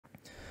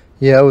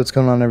Yeah, what's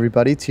going on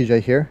everybody?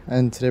 TJ here,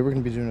 and today we're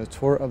going to be doing a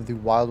tour of the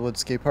Wildwood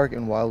Skatepark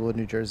in Wildwood,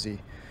 New Jersey.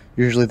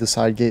 Usually the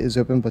side gate is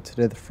open, but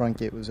today the front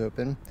gate was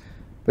open.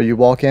 But you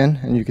walk in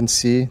and you can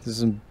see this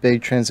is a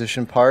big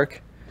transition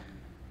park.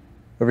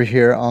 Over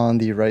here on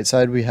the right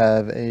side we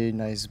have a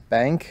nice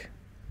bank,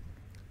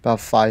 about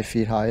 5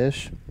 feet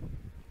high-ish.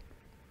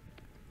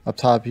 Up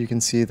top you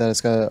can see that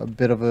it's got a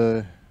bit of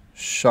a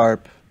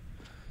sharp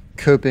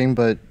coping,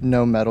 but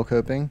no metal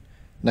coping.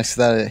 Next to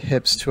that it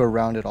hips to a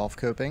rounded off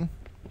coping.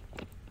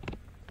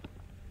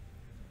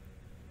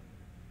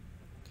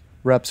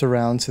 Wraps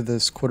around to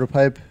this quarter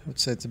pipe,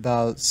 which it's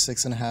about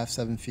 6.5,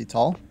 7 feet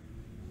tall.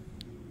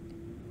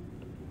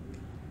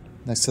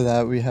 Next to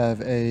that we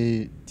have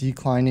a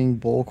declining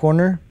bowl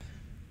corner.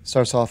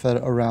 Starts off at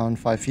around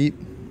 5 feet.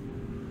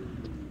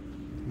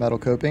 Metal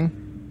coping.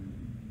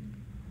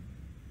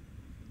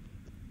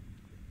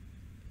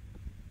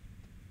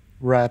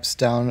 Wraps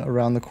down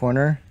around the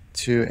corner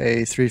to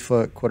a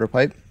 3-foot quarter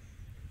pipe.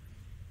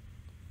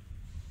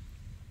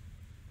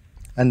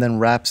 And then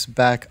wraps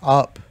back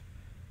up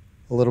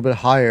a little bit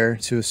higher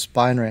to a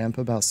spine ramp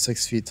about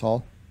 6 feet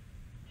tall.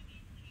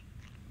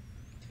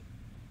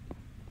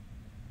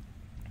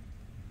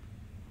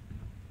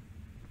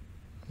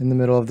 In the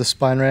middle of the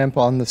spine ramp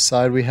on the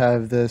side we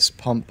have this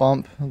pump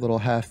bump, a little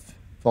half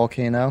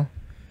volcano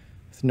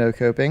with no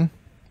coping.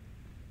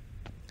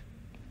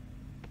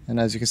 And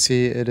as you can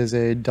see, it is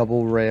a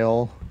double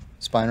rail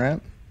spine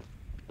ramp.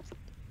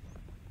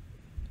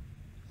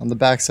 On the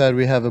back side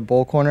we have a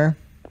bowl corner.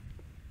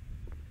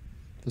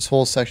 This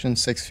whole section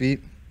 6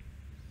 feet.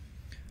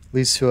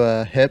 Leads to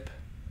a hip.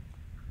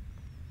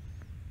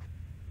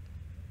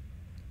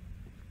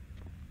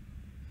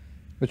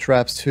 Which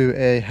wraps to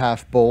a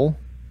half bowl.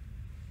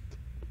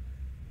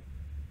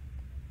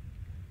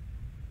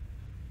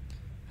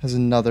 Has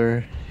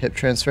another hip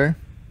transfer.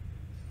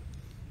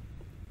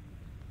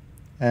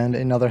 And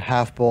another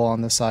half bowl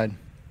on the side.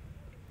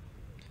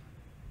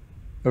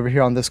 Over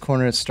here on this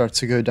corner it starts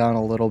to go down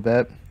a little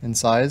bit in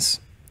size,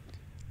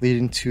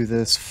 leading to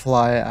this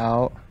fly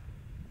out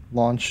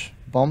launch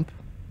bump.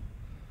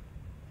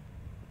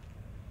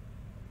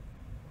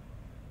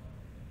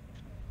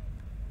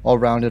 All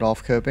rounded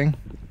off coping.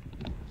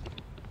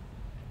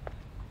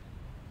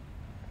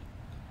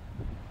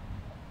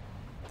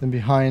 Then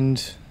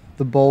behind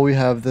the bowl we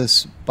have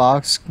this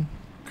box,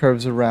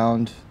 curves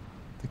around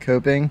the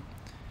coping,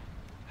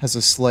 has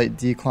a slight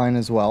decline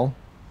as well,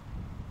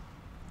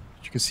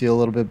 which you can see a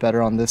little bit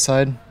better on this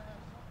side.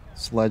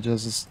 This ledge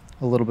has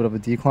a little bit of a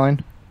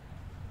decline.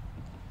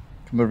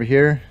 Come over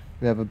here,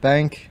 we have a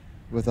bank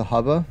with a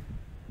hubba.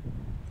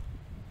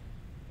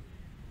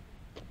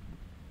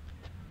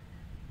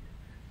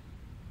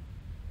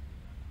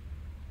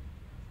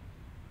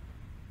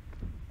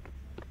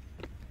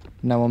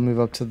 Now we'll move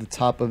up to the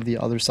top of the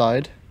other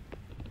side.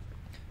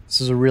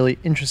 This is a really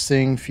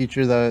interesting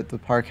feature that the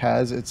park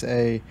has. It's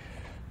a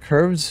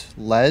curved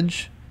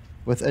ledge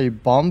with a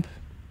bump,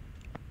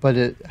 but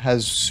it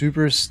has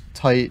super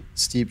tight,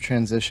 steep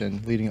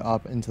transition leading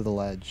up into the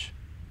ledge.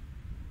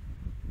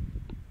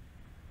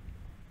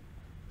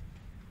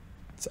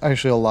 It's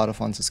actually a lot of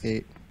fun to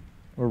skate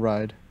or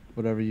ride,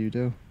 whatever you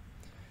do.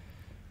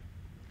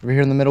 Over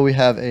here in the middle we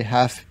have a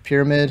half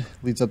pyramid,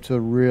 leads up to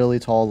a really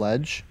tall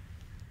ledge.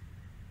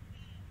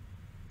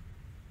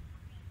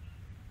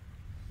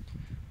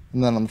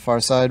 And then on the far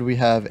side we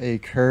have a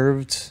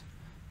curved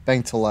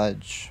bank to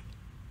ledge.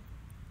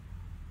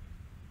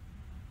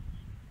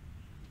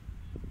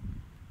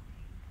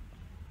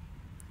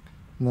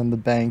 And then the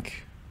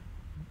bank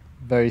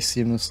very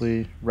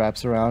seamlessly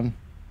wraps around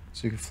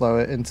so you can flow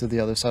it into the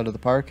other side of the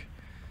park.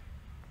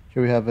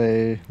 Here we have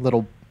a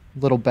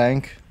little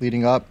bank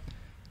leading up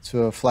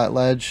to a flat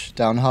ledge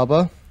down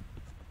hubba.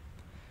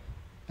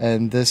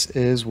 And this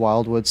is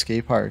Wildwood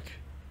Skatepark.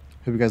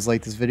 Hope you guys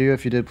liked this video.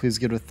 If you did, please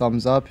give it a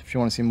thumbs up. If you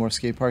want to see more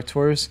skate park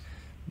tours,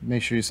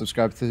 make sure you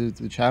subscribe to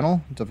the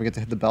channel. Don't forget to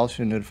hit the bell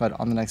so you're notified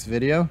on the next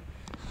video.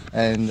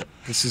 And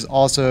this is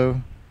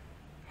also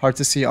hard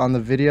to see on the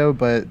video,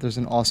 but there's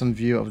an awesome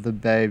view of the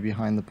bay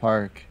behind the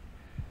park.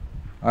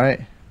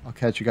 Alright, I'll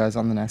catch you guys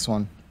on the next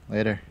one.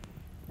 Later.